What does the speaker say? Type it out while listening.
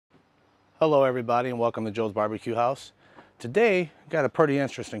Hello everybody and welcome to Joe's BBQ House. Today, got a pretty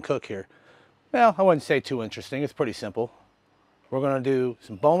interesting cook here. Well, I wouldn't say too interesting, it's pretty simple. We're gonna do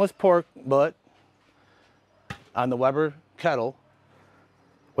some boneless pork butt on the Weber kettle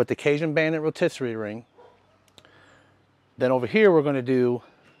with the Cajun Bandit rotisserie ring. Then over here, we're gonna do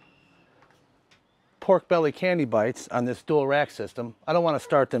pork belly candy bites on this dual rack system. I don't wanna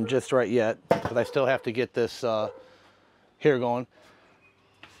start them just right yet, because I still have to get this here going.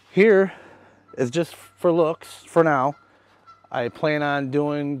 Here is just for looks for now. I plan on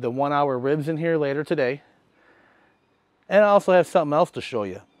doing the 1 hour ribs in here later today. And I also have something else to show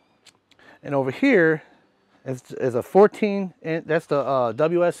you. And over here is a 14, that's the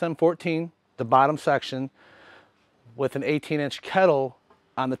WSM 14, the bottom section, with an 18-inch kettle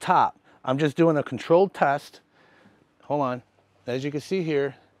on the top. I'm just doing a controlled test. Hold on. As you can see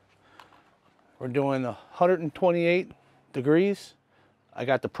here, we're doing 128 degrees. I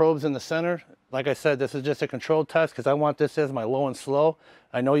got the probes in the center. Like I said, this is just a controlled test because I want this as my low and slow.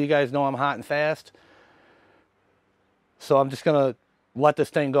 I know you guys know I'm hot and fast. So I'm just gonna let this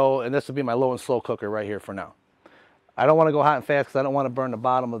thing go, and this will be my low and slow cooker right here for now. I don't wanna go hot and fast because I don't wanna burn the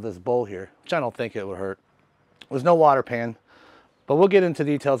bottom of this bowl here, which I don't think it would hurt. There's no water pan, but we'll get into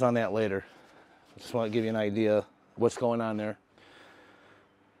details on that later. I just wanna give you an idea what's going on there.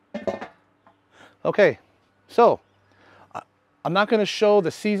 Okay, so I'm not going to show the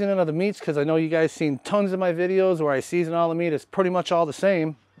seasoning of the meats because I know you guys seen tons of my videos where I season all the meat. It's pretty much all the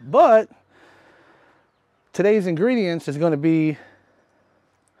same. But today's ingredients is going to be,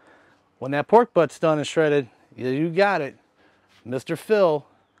 when that pork butt's done and shredded, you got it, Mr. Phil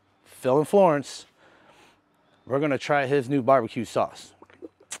N Florence, we're going to try his new barbecue sauce.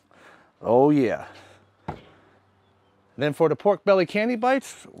 Oh yeah. Then for the pork belly candy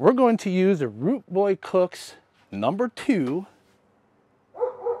bites, we're going to use the Root Boy Cooks #2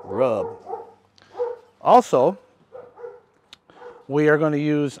 rub. Also, we are going to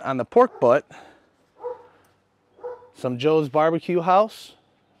use on the pork butt some Joe's BBQ House.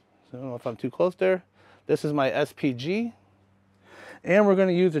 I don't know if I'm too close there. This is my SPG. And we're going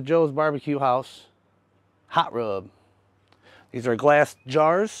to use the Joe's BBQ House hot rub. These are glass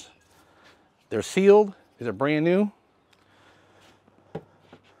jars. They're sealed. These are brand new.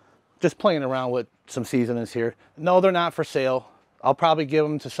 Just playing around with some seasonings here. No, they're not for sale. I'll probably give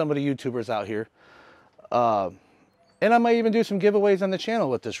them to some of the YouTubers out here. And I might even do some giveaways on the channel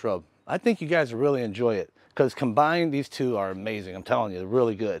with this rub. I think you guys will really enjoy it because combined, these two are amazing. I'm telling you, they're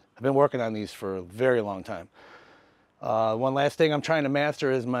really good. I've been working on these for a very long time. One last thing I'm trying to master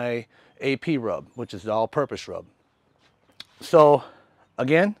is my AP rub, which is the all-purpose rub. So,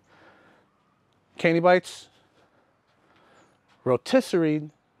 again, candy bites, rotisserie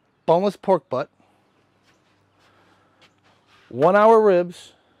boneless pork butt, 1 hour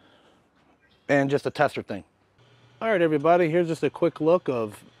ribs, and just a tester thing. All right, everybody, here's just a quick look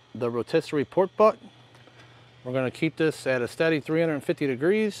of the rotisserie pork butt. We're gonna keep this at a steady 350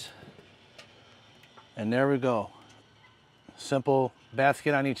 degrees. And there we go. Simple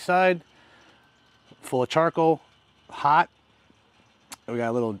basket on each side, full of charcoal, hot. We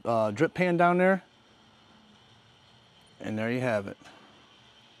got a little drip pan down there. And there you have it.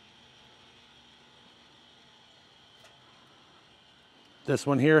 This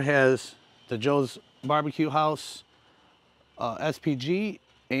one here has the Joe's BBQ House SPG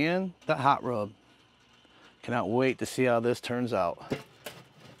and the hot rub. Cannot wait to see how this turns out.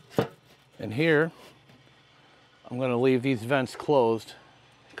 And here, I'm gonna leave these vents closed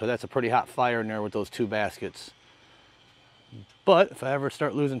because that's a pretty hot fire in there with those two baskets. But if I ever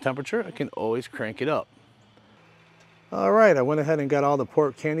start losing temperature, I can always crank it up. All right, I went ahead and got all the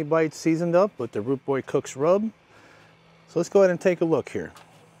pork candy bites seasoned up with the Root Boy Cooks rub. So let's go ahead and take a look here.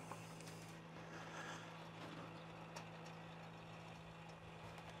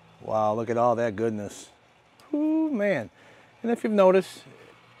 Wow, look at all that goodness. Ooh, man. And if you've noticed,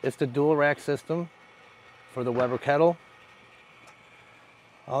 it's the dual rack system for the Weber kettle.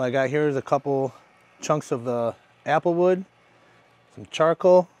 All I got here is a couple chunks of the apple wood, some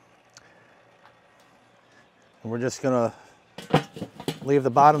charcoal. And we're just gonna leave the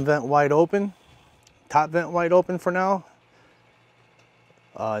bottom vent wide open, top vent wide open for now.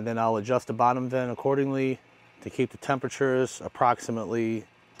 And then I'll adjust the bottom vent accordingly to keep the temperatures approximately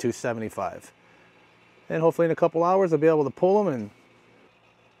 275. And hopefully in a couple hours I'll be able to pull them. And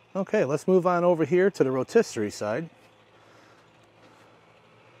okay, let's move on over here to the rotisserie side.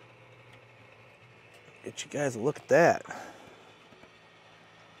 Get you guys a look at that.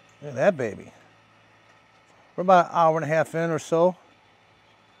 Look at that baby. We're about an hour and a half in or so.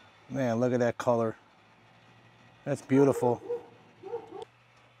 Man, look at that color. That's beautiful.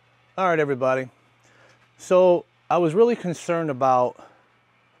 All right, everybody. So I was really concerned about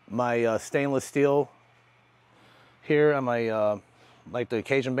my stainless steel here on my, like the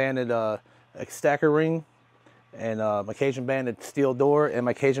Cajun Banded stacker ring, and my Cajun Banded steel door, and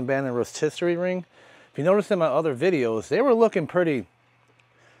my Cajun Banded rotisserie ring. If you notice in my other videos, they were looking pretty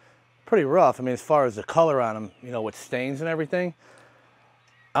rough. I mean, as far as the color on them, you know, with stains and everything.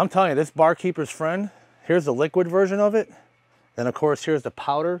 I'm telling you, this Barkeeper's Friend, here's the liquid version of it. Then of course, here's the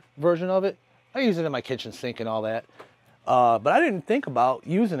powder version of it. I use it in my kitchen sink and all that. But I didn't think about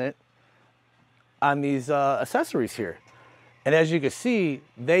using it on these accessories here. And as you can see,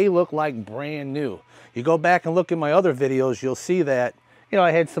 they look like brand new. You go back and look at my other videos, you'll see that, you know,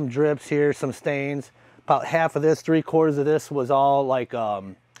 I had some drips here, some stains. About half of this, 3/4 of this was all like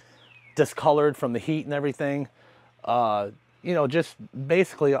discolored from the heat and everything. You know, just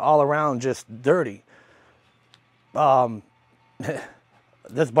basically all around just dirty.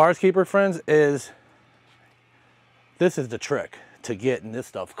 This Barkeeper, friends, this is the trick to getting this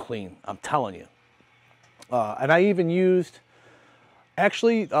stuff clean. I'm telling you. And I even used,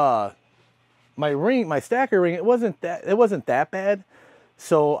 actually, my stacker ring. It wasn't that bad.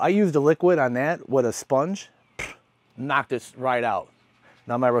 So I used a liquid on that with a sponge, knocked it right out.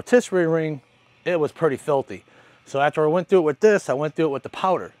 Now my rotisserie ring, it was pretty filthy. So after I went through it with this, I went through it with the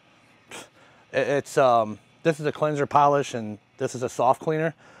powder. It's this is a cleanser polish and this is a soft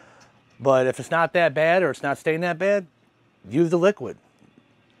cleaner. But if it's not that bad or it's not staining that bad, use the liquid.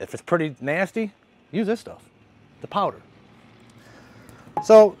 If it's pretty nasty, use this stuff, the powder.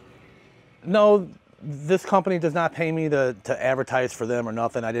 So, no, this company does not pay me to advertise for them or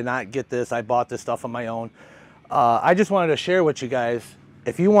nothing. I did not get this. I bought this stuff on my own. I just wanted to share with you guys,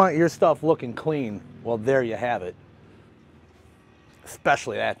 if you want your stuff looking clean, well, there you have it.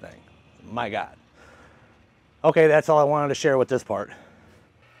 Especially that thing. My God. Okay, that's all I wanted to share with this part.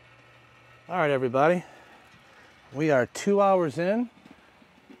 All right, everybody. We are 2 hours in,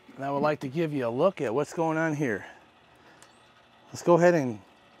 and I would like to give you a look at what's going on here. Let's go ahead and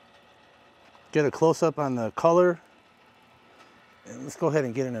get a close-up on the color, and let's go ahead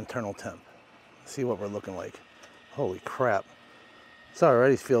and get an internal temp. See what we're looking like. Holy crap. This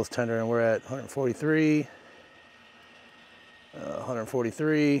already feels tender, and we're at 143,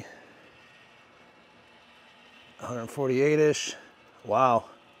 143, 148-ish. Wow.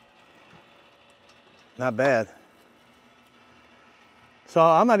 Not bad. So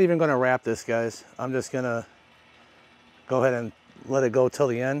I'm not even going to wrap this, guys. I'm just going to go ahead and let it go till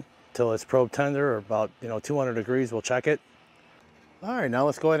the end, till it's probe tender, or about, you know, 200 degrees. We'll check it. All right, now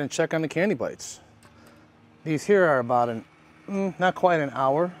let's go ahead and check on the candy bites. These here are about not quite an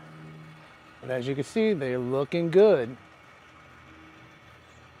hour, but as you can see, they're looking good.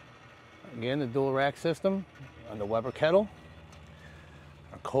 Again, the dual rack system on the Weber kettle.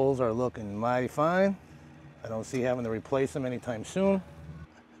 Our coals are looking mighty fine. I don't see having to replace them anytime soon.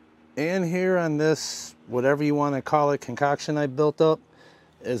 And here on this, whatever you want to call it, concoction I built up,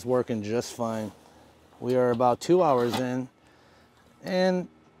 is working just fine. We are about 2 hours in, and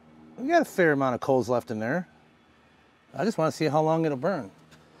we got a fair amount of coals left in there. I just want to see how long it'll burn.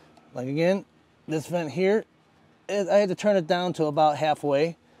 Like again, this vent here, I had to turn it down to about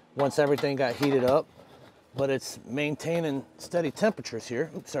halfway once everything got heated up, but it's maintaining steady temperatures here.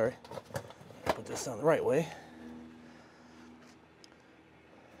 Oops, sorry. Put this on the right way.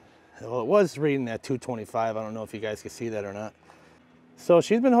 Well, it was reading at 225. I don't know if you guys can see that or not. So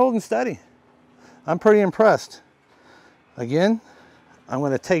she's been holding steady. I'm pretty impressed. Again, I'm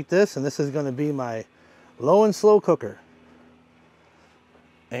going to take this, and this is going to be my low and slow cooker.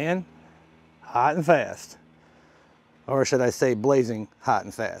 And hot and fast. Or should I say blazing hot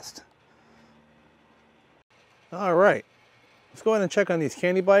and fast. All right. Let's go ahead and check on these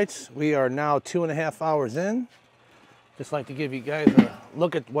candy bites. We are now 2.5 hours in. Just like to give you guys a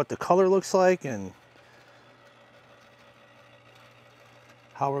look at what the color looks like and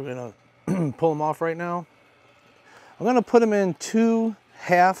how we're gonna pull them off right now. I'm gonna put them in 2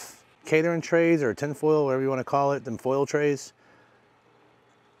 half catering trays or tin foil, whatever you want to call it, them foil trays.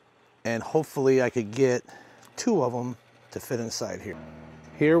 And hopefully I could get 2 of them to fit inside here.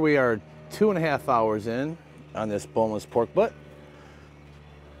 Here we are 2.5 hours in on this boneless pork butt.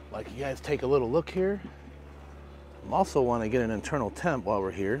 Like you guys take a little look here. I also want to get an internal temp while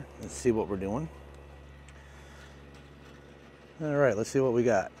we're here and see what we're doing. All right, let's see what we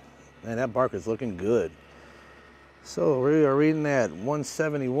got. Man, that bark is looking good. So we are reading at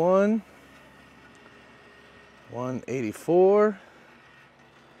 171, 184,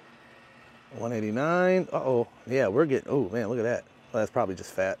 189. Uh-oh, yeah, we're getting, oh man, look at that. Well, that's probably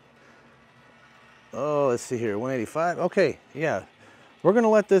just fat. Oh, let's see here, 185. Okay, yeah, We're gonna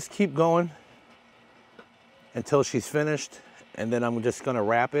let this keep going until she's finished, and then I'm just gonna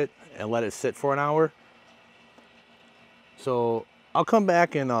wrap it and let it sit for an hour. So I'll come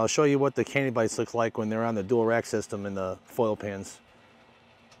back and I'll show you what the candy bites look like when they're on the dual rack system in the foil pans.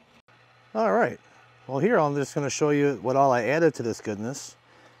 All right, well here I'm just gonna show you what all I added to this goodness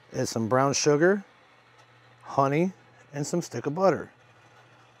is some brown sugar, honey, and some stick of butter.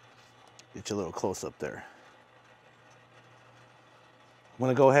 Get you a little close up there. I'm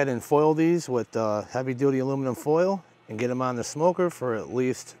gonna go ahead and foil these with heavy duty aluminum foil and get them on the smoker for at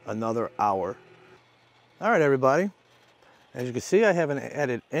least another hour. All right, everybody. As you can see, I haven't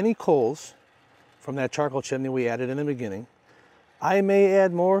added any coals from that charcoal chimney we added in the beginning. I may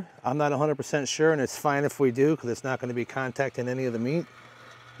add more. I'm not 100% sure, and it's fine if we do because it's not going to be contacting any of the meat.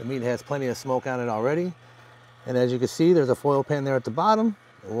 The meat has plenty of smoke on it already. And as you can see, there's a foil pan there at the bottom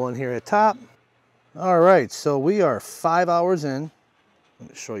and one here at top. All right, so we are 5 hours in. Let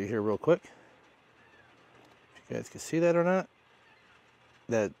me show you here real quick. If you guys can see that or not.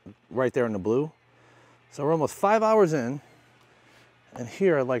 That right there in the blue. So we're almost 5 hours in. And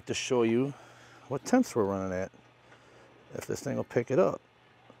here I'd like to show you what temps we're running at, if this thing will pick it up.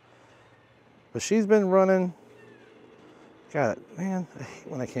 But she's been running, God, man, I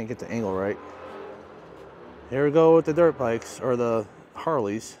hate when I can't get the angle right. Here we go with the dirt bikes, or the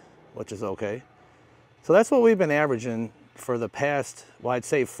Harleys, which is okay. So that's what we've been averaging for the past, well, I'd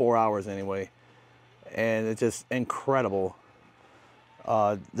say 4 hours anyway. And it's just incredible.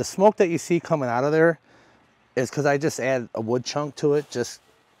 The smoke that you see coming out of there is because I just add a wood chunk to it just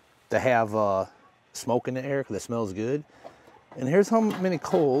to have smoke in the air because it smells good. And here's how many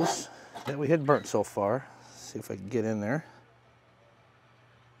coals that we had burnt so far. Let's see if I can get in there.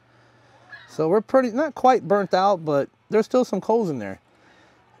 So we're pretty, not quite burnt out, but there's still some coals in there.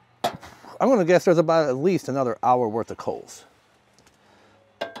 I'm gonna guess there's about at least another hour worth of coals.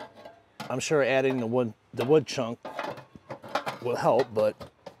 I'm sure adding the wood chunk will help, but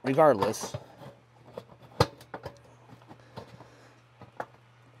regardless,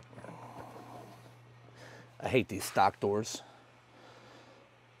 I hate these stock doors.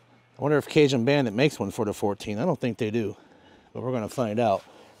 I wonder if Cajun Bandit makes one for the 14. I don't think they do, but we're gonna find out.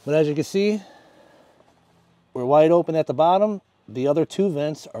 But as you can see, we're wide open at the bottom. The other two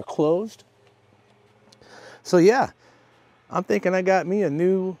vents are closed. So yeah, I'm thinking I got me a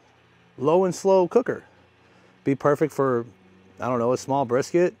new low and slow cooker. Be perfect for, I don't know, a small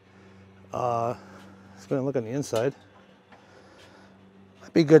brisket. Let's go and look on the inside.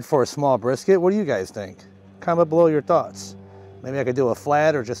 Might be good for a small brisket. What do you guys think? Comment below your thoughts. Maybe I could do a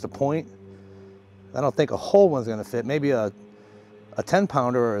flat or just a point. I don't think a whole one's gonna fit. Maybe a 10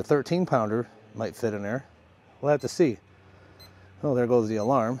 pounder or a 13 pounder might fit in there. We'll have to see. Oh, there goes the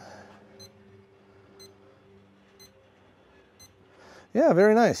alarm. Yeah,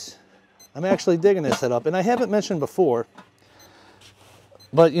 very nice. I'm actually digging this setup, and I haven't mentioned before,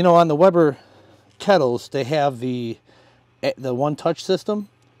 but you know, on the Weber kettles, they have the one-touch system,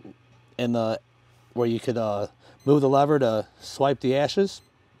 and where you could move the lever to swipe the ashes.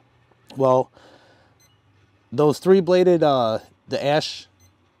 Well, those three-bladed, the ash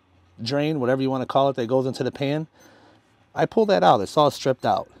drain, whatever you want to call it, that goes into the pan, I pulled that out. It's all stripped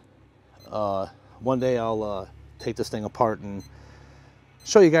out. One day I'll take this thing apart and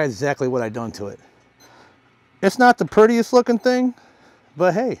show you guys exactly what I've done to it. It's not the prettiest looking thing,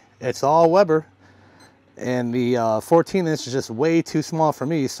 but hey, it's all Weber. And the 14-inch is just way too small for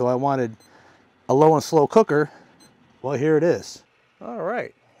me, so I wanted a low and slow cooker. Well, here it is. All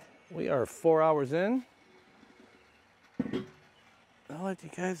right, we are 4 hours in. I'll let you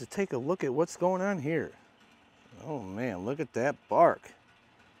guys take a look at what's going on here. Oh man, look at that bark.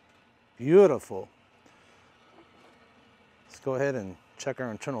 Beautiful. Let's go ahead and check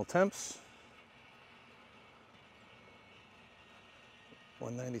our internal temps.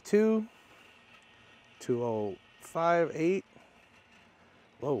 192, 2058.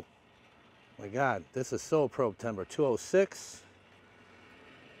 Whoa, my God, this is so probe timber. 206,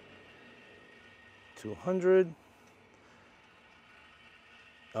 200.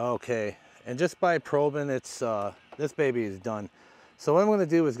 Okay, and just by probing, it's this baby is done. So what I'm going to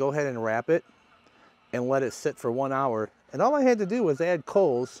do is go ahead and wrap it and let it sit for 1 hour. And all I had to do was add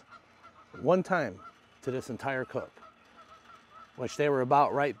coals one time to this entire cook, which they were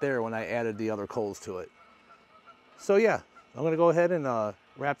about right there when I added the other coals to it. So yeah, I'm going to go ahead and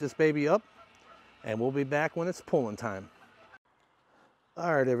wrap this baby up, and we'll be back when it's pulling time.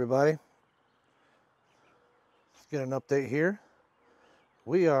 All right, everybody. Let's get an update here.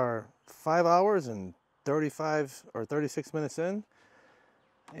 We are 5 hours and 35 or 36 minutes in,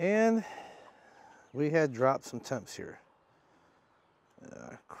 and we had dropped some temps here.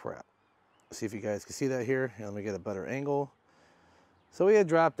 Crap. See if you guys can see that here. Here, let me get a better angle. So we had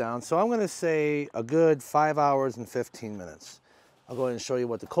dropped down. So I'm going to say a good 5 hours and 15 minutes. I'll go ahead and show you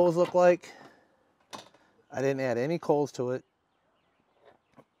what the coals look like. I didn't add any coals to it.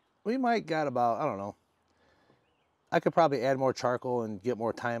 We might got about, I don't know. I could probably add more charcoal and get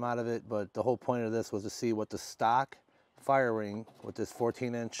more time out of it, but the whole point of this was to see what the stock fire ring with this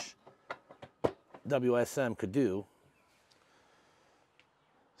 14-inch WSM could do.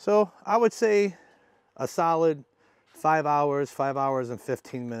 So I would say a solid 5 hours and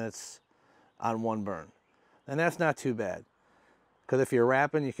 15 minutes on one burn. And that's not too bad. Because if you're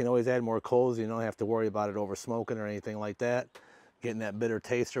wrapping, you can always add more coals. You don't have to worry about it over smoking or anything like that. Getting that bitter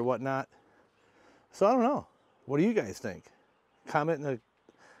taste or whatnot. So I don't know. What do you guys think? Comment in the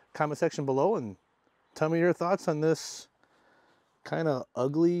comment section below and tell me your thoughts on this kind of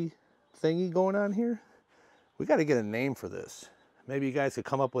ugly thingy going on here. We got to get a name for this. Maybe you guys could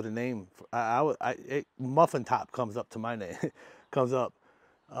come up with a name. Muffin top comes up to my name. Comes up.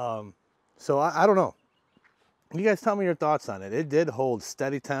 So I don't know. You guys tell me your thoughts on it. It did hold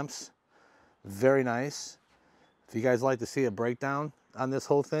steady temps. Very nice. If you guys like to see a breakdown on this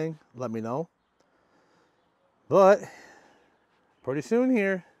whole thing, let me know. But pretty soon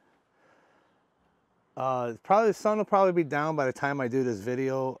here, the sun will probably be down by the time I do this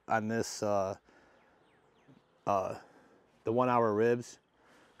video on this, the 1 hour ribs,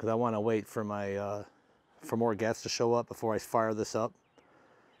 because I want to wait for my, for more guests to show up before I fire this up.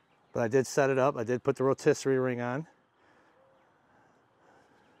 But I did set it up. I did put the rotisserie ring on.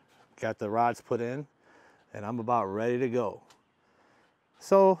 Got the rods put in, and I'm about ready to go.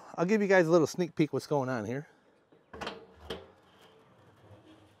 So I'll give you guys a little sneak peek what's going on here.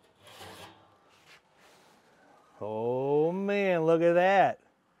 Oh man, look at that.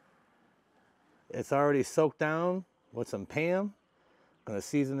 It's already soaked down with some Pam. I'm gonna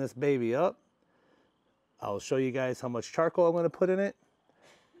season this baby up. I'll show you guys how much charcoal I'm gonna put in it.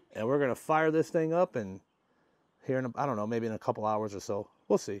 And we're gonna fire this thing up, and here in, I don't know, maybe in a couple hours or so.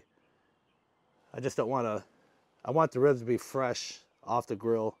 We'll see. I just don't wanna, I want the ribs to be fresh off the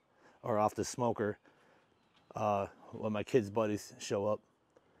grill or off the smoker when my kids' buddies show up.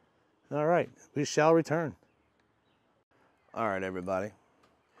 All right, we shall return. All right, everybody.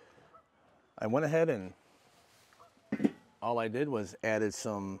 I went ahead and all I did was added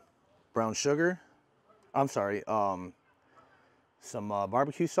some brown sugar. I'm sorry, some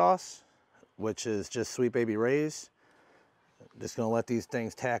barbecue sauce, which is just Sweet Baby Ray's. Just gonna let these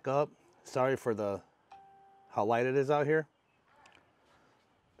things tack up. Sorry for how light it is out here.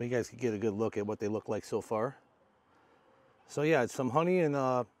 But you guys can get a good look at what they look like so far. So yeah, it's some honey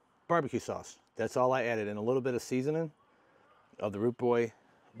and barbecue sauce. That's all I added, and a little bit of seasoning of the Root Boy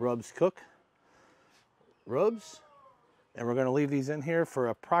Rubs rubs. And we're gonna leave these in here for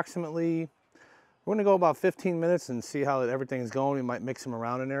approximately, we're gonna go about 15 minutes and see how everything's going. We might mix them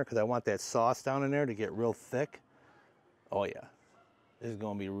around in there because I want that sauce down in there to get real thick. Oh yeah, this is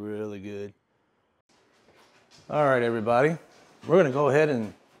gonna be really good. All right, everybody. We're gonna go ahead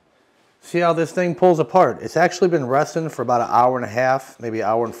and see how this thing pulls apart. It's actually been resting for about an hour and a half, maybe an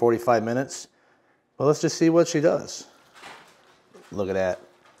hour and 45 minutes. But let's just see what she does. Look at that.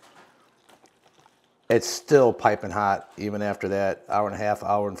 It's still piping hot even after that hour and a half,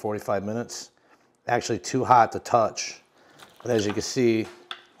 hour and 45 minutes. Actually too hot to touch. But as you can see,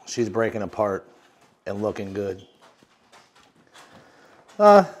 she's breaking apart and looking good.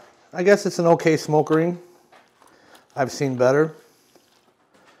 I guess it's an okay smoke ring. I've seen better.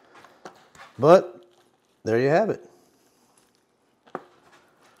 But there you have it. I'm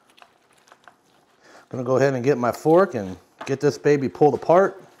gonna go ahead and get my fork and get this baby pulled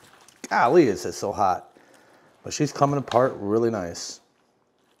apart. Golly, is it so hot. But she's coming apart really nice.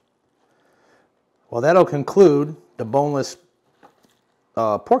 Well, that'll conclude the boneless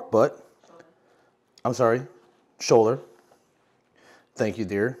pork butt. I'm sorry, shoulder. Thank you,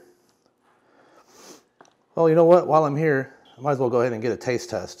 dear. Well, you know what? While I'm here, I might as well go ahead and get a taste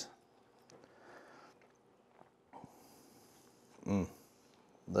test.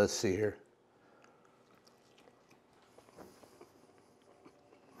 Let's see here.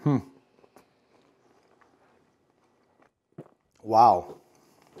 Wow,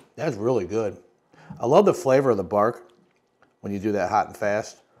 that's really good. I love the flavor of the bark when you do that hot and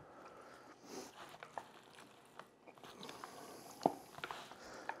fast.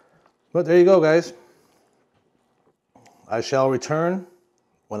 But there you go, guys. I shall return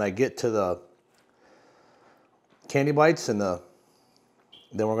when I get to the candy bites and then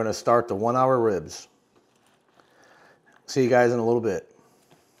we're going to start the 1 hour ribs. See you guys in a little bit.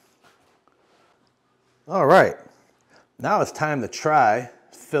 All right. Now it's time to try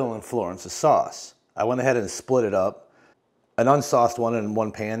Phil and Florence's sauce. I went ahead and split it up, an unsauced one in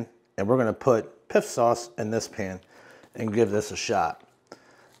one pan, and we're gonna put Piff sauce in this pan and give this a shot.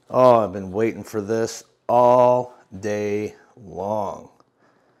 Oh, I've been waiting for this all day long.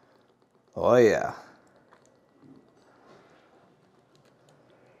 Oh yeah.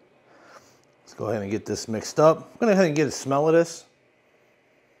 Let's go ahead and get this mixed up. I'm gonna go ahead and get a smell of this.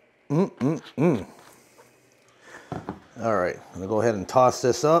 All right, I'm gonna go ahead and toss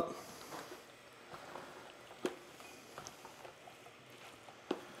this up.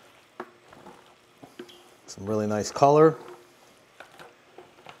 Some really nice color.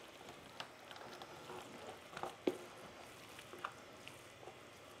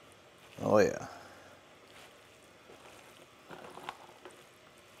 Oh yeah.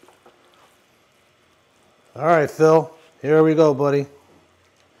 All right, Phil, here we go, buddy.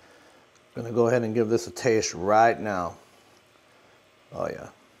 I'm gonna go ahead and give this a taste right now. Oh yeah,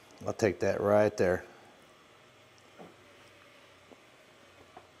 I'll take that right there.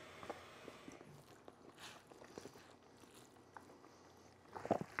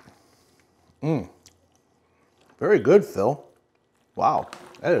 Very good, Phil. Wow,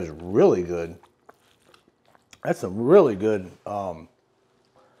 that is really good. That's some really good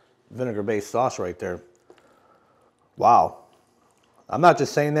vinegar-based sauce right there. Wow. I'm not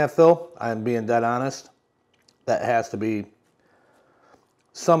just saying that, Phil. I'm being dead honest. That has to be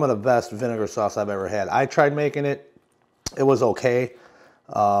some of the best vinegar sauce I've ever had. I tried making it. It was okay.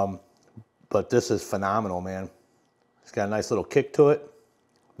 But this is phenomenal, man. It's got a nice little kick to it.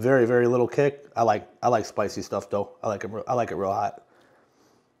 Very, very little kick. I like spicy stuff though. I like it real hot.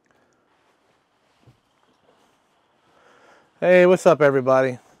 Hey, what's up,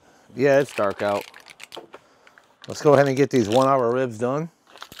 everybody? Yeah, it's dark out. Let's go ahead and get these 1 hour ribs done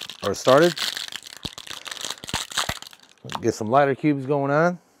or started. Get some lighter cubes going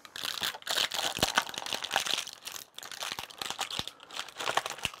on.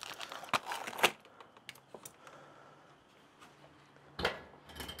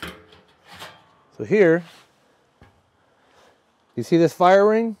 So here, you see this fire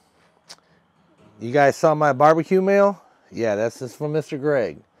ring? You guys saw my barbecue mail? Yeah, that's just from Mr.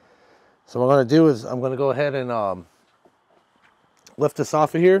 Greg. So what I'm gonna do is I'm gonna go ahead and lift this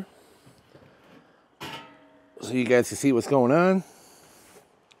off of here so you guys can see what's going on.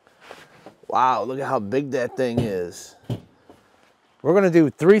 Wow, look at how big that thing is. We're gonna do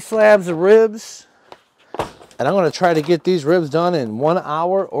 3 slabs of ribs, and I'm gonna try to get these ribs done in 1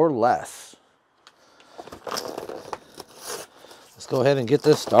 hour or less. Let's go ahead and get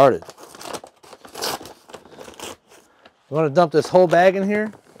this started. I'm gonna dump this whole bag in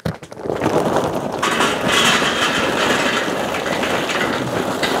here.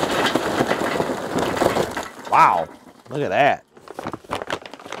 Wow, look at that.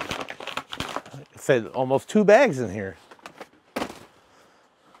 It said almost 2 bags in here.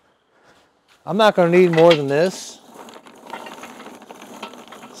 I'm not gonna need more than this.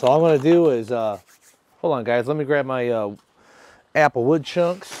 So all I'm gonna do is, hold on guys, let me grab my apple wood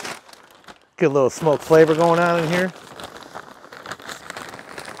chunks. Get a little smoke flavor going on in here.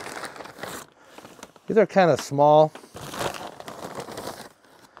 These are kind of small.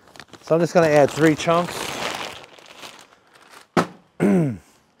 So I'm just gonna add 3 chunks.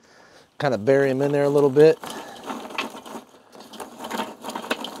 Kind of bury them in there a little bit.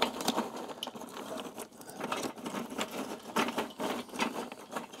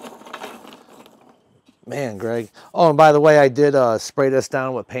 Man, Greg. Oh, and by the way, I did spray this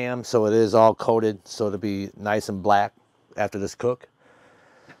down with Pam, so it is all coated, so it'll be nice and black after this cook.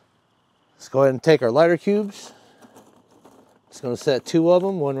 Let's go ahead and take our lighter cubes. Just gonna set 2 of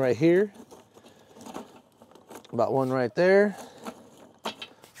them, one right here, about one right there.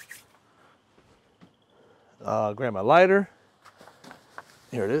 Grab my lighter.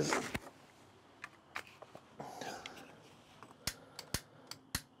 Here it is.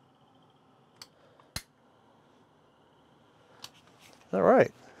 All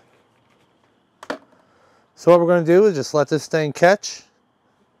right. So what we're going to do is just let this thing catch,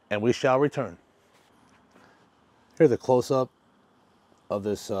 and we shall return. Here's a close-up of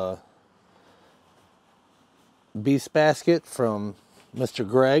this beast basket from Mr.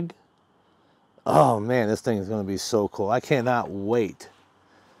 Greg. Oh man, this thing is going to be so cool. I cannot wait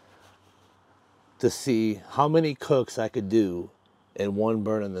to see how many cooks I could do in one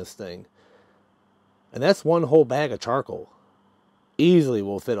burn in this thing. And that's 1 whole bag of charcoal. Easily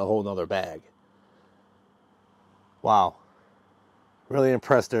will fit a whole nother bag. Wow. Really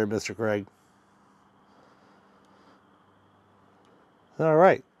impressed there, Mr. Greg. All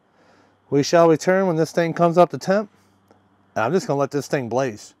right. We shall return when this thing comes up to temp. And I'm just gonna let this thing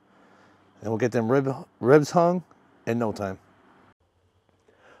blaze. And we'll get them ribs hung in no time.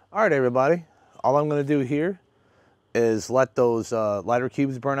 All right, everybody. All I'm gonna do here is let those lighter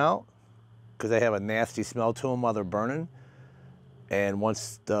cubes burn out because they have a nasty smell to them while they're burning. And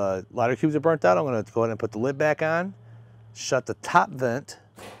once the lighter cubes are burnt out, I'm gonna go ahead and put the lid back on, shut the top vent,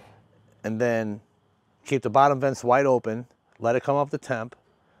 and then keep the bottom vents wide open, let it come up to temp.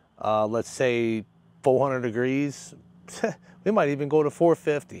 Let's say 400 degrees. We might even go to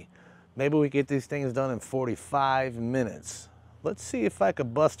 450. Maybe we get these things done in 45 minutes. Let's see if I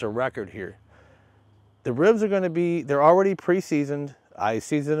could bust a record here. The ribs are gonna be, they're already pre-seasoned. I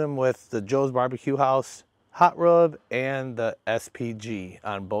seasoned them with the Joe's BBQ House hot rub and the SPG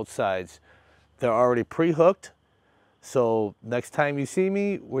on both sides. They're already pre-hooked. So next time you see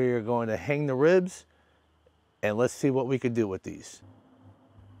me, we're going to hang the ribs and let's see what we could do with these.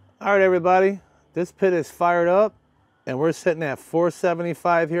 All right, everybody, this pit is fired up and we're sitting at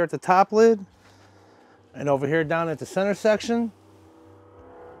 475 here at the top lid. And over here down at the center section,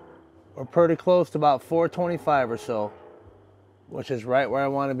 we're pretty close to about 425 or so, which is right where I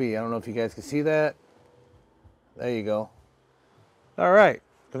want to be. I don't know if you guys can see that. There you go. All right,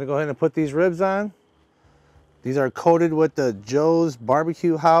 gonna go ahead and put these ribs on. These are coated with the Joe's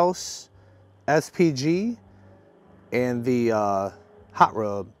BBQ House SPG and the hot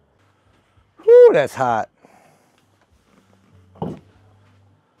rub. Whew, that's hot. I'm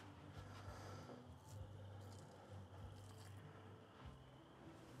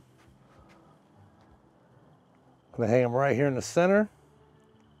gonna hang them right here in the center.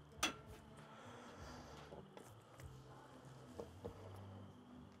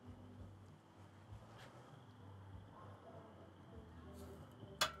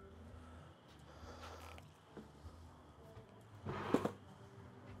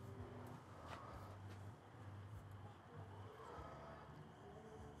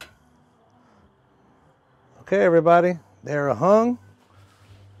 Okay, everybody, they're hung.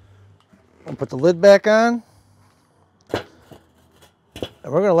 I'll put the lid back on.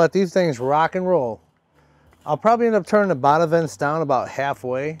 And we're gonna let these things rock and roll. I'll probably end up turning the bottom vents down about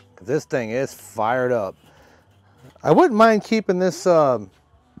halfway because this thing is fired up. I wouldn't mind keeping this, the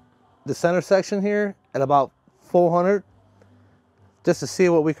center section here at about 400 just to see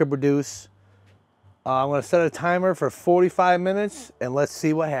what we could produce. I'm gonna set a timer for 45 minutes and let's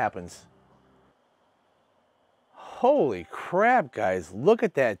see what happens. Holy crap, guys, look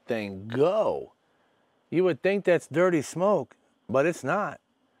at that thing go. You would think that's dirty smoke, but it's not.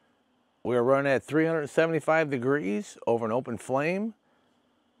 We're running at 375 degrees over an open flame.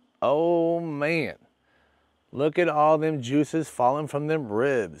 Oh man, look at all them juices falling from them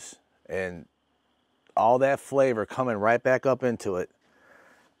ribs and all that flavor coming right back up into it.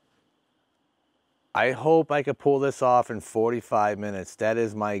 I hope I could pull this off in 45 minutes. That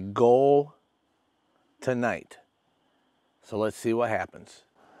is my goal tonight. So let's see what happens.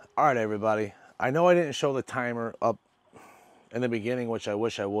 All right, everybody. I know I didn't show the timer up in the beginning, which I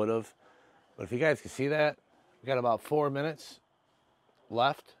wish I would have. But if you guys can see that, we got about 4 minutes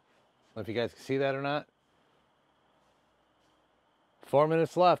left. I don't know if you guys can see that or not. 4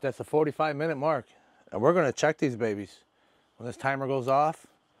 minutes left. That's the 45-minute mark. And we're going to check these babies. When this timer goes off,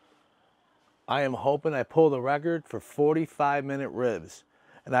 I am hoping I pull the record for 45-minute ribs.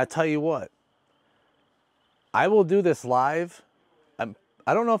 And I tell you what, I will do this live.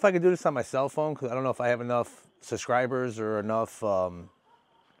 I don't know if I can do this on my cell phone because I don't know if I have enough subscribers or enough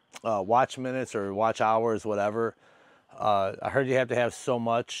watch minutes or watch hours, whatever. I heard you have to have so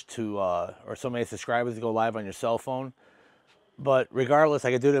much to, or so many subscribers to go live on your cell phone. But regardless,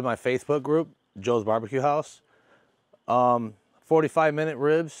 I could do it in my Facebook group, Joe's BBQ House. 45-minute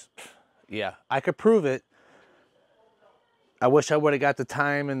ribs, yeah, I could prove it. I wish I would have got the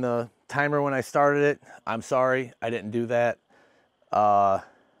time and the timer when I started it. I'm sorry, I didn't do that.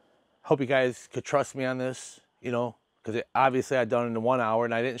 Hope you guys could trust me on this, you know, because obviously I've done it in 1 hour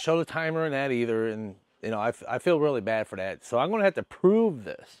and I didn't show the timer in that either. And, you know, I feel really bad for that. So I'm going to have to prove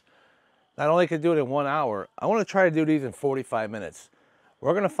this. Not only could I do it in 1 hour, I want to try to do these in 45 minutes.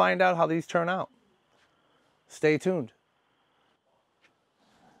 We're going to find out how these turn out. Stay tuned.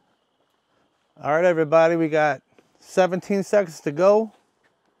 All right, everybody, we got 17 seconds to go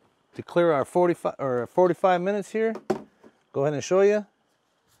to clear our 45 minutes here. Go ahead and show you.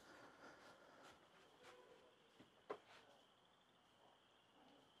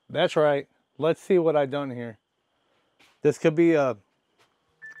 That's right. Let's see what I've done here. This could be a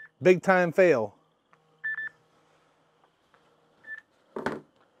big time fail. But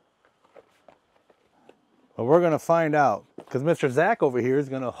we're going to find out because Mr. Zach over here is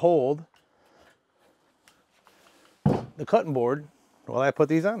going to hold the cutting board while I put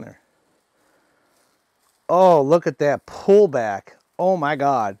these on there. Oh, look at that pullback. Oh my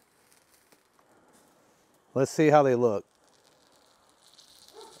God. Let's see how they look.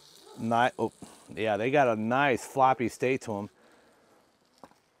 Oh, yeah, they got a nice floppy state to them.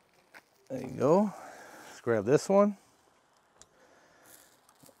 There you go. Let's grab this one.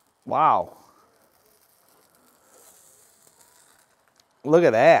 Wow. Look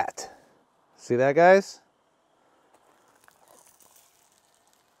at that. See that, guys?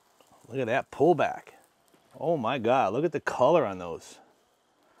 Look at that pullback. Oh my God, look at the color on those.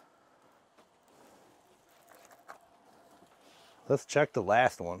 Let's check the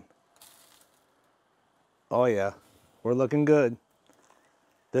last one. Oh yeah, we're looking good.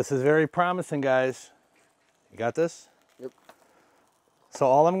 This is very promising, guys. You got this? Yep. So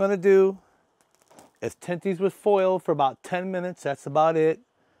all I'm gonna do is tint these with foil for about 10 minutes. That's about it.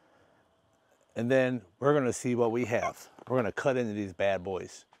 And then we're gonna see what we have. We're gonna cut into these bad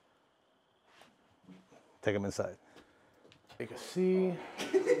boys. Take them inside. Take a see.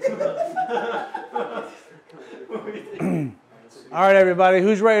 All right, everybody,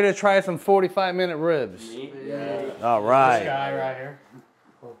 who's ready to try some 45-minute ribs? Me? Yeah. All right. This guy right here.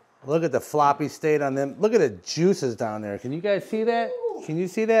 Look at the floppy state on them. Look at the juices down there. Can you guys see that? Can you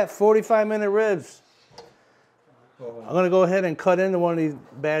see that? 45-minute ribs. I'm gonna go ahead and cut into one of these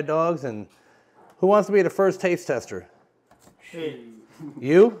bad dogs. And who wants to be the first taste tester?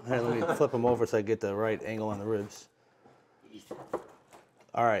 You? Here, let me flip them over so I get the right angle on the ribs.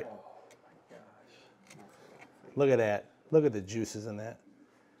 All right. Look at that. Look at the juices in that.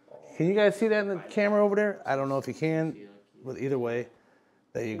 Can you guys see that in the camera over there? I don't know if you can, but either way,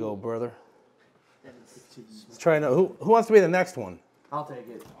 there you go, brother. Let's try another. Who wants to be the next one? I'll take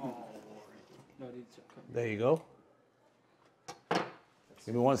it. There you go.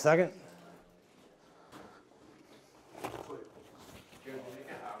 Give me 1 second.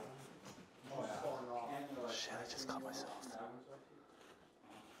 Shit, I just cut myself.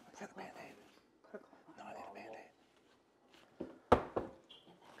 I got a Band-Aid. No, I need a Band-Aid.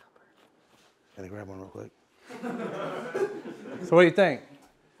 Gotta grab one real quick. So what do you think?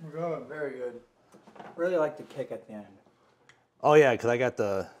 We're going very good. Really like the kick at the end. Oh yeah, because I got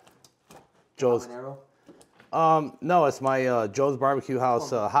the Joe's. Habanero? No, it's my Joe's BBQ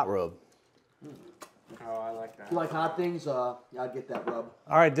House hot rub. Oh, I like that. If you like hot things, yeah, I'll get that rub.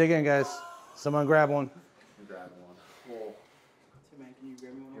 All right, dig in, guys. Someone grab one. I'm grabbing one. Whoa. Hey man, can you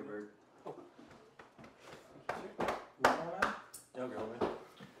grab me one? Here, bird. Yo, girl, man.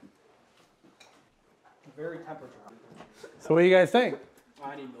 Very temperature. So what do you guys think?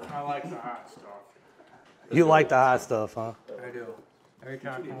 I need milk. I like the hot stuff. You like the hot stuff, huh? I do. Every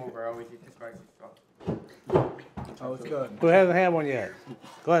time I come over, I always eat the spicy stuff. Oh, it's good. Who hasn't had one yet?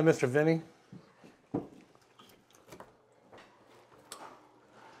 Go ahead, Mr. Vinny.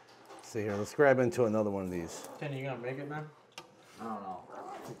 See here, let's grab into another one of these. Kenny, you gonna make it, man? I don't know.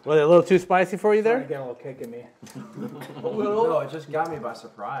 Was it a little too spicy for you There? there? Get a little kick at me. No, it just got me by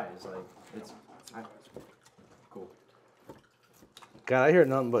surprise. Like, it's cool. God, I hear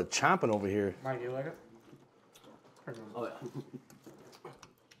nothing but chomping over here. Mike, you like it? Oh, yeah.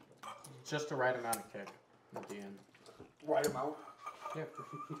 Just the right amount of kick at the end. Right amount. Yeah.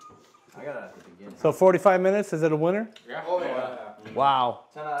 I got it at the beginning. So 45 minutes, is it a winner? Yeah. Oh, yeah. Wow.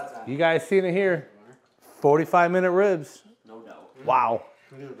 10 out of 10. You guys seen it here. 45-minute ribs. No doubt. Wow.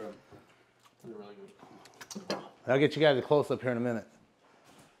 They're good. They're really good. I'll get you guys a close-up here in a minute.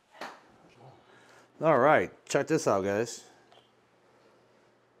 All right, check this out, guys.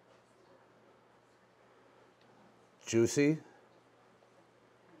 Juicy,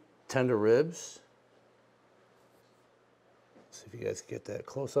 tender ribs. See if you guys get that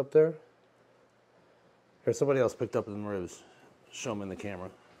close up there. Here, somebody else picked up them ribs. Show them in the camera.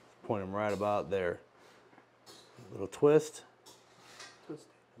 Point them right about there. A little twist.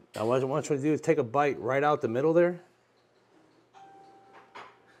 Now what I want you to do is take a bite right out the middle there.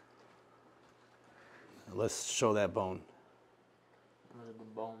 Let's show that bone.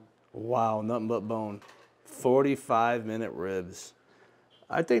 Bone. Wow, nothing but bone. 45-minute ribs.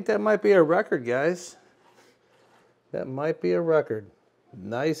 I think that might be a record, guys. That might be a record.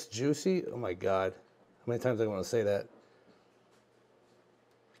 Nice, juicy. Oh my God. How many times do I want to say that?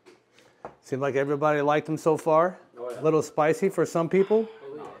 Seems like everybody liked them so far. Oh, yeah. A little spicy for some people.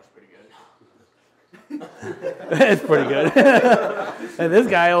 No, it's pretty good. It's pretty good. And this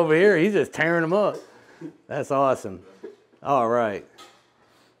guy over here, he's just tearing them up. That's awesome. All right.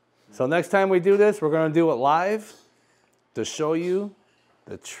 So next time we do this, we're going to do it live to show you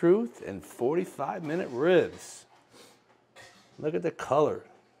the truth in 45-minute ribs. Look at the color.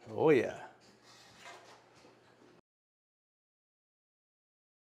 Oh, yeah.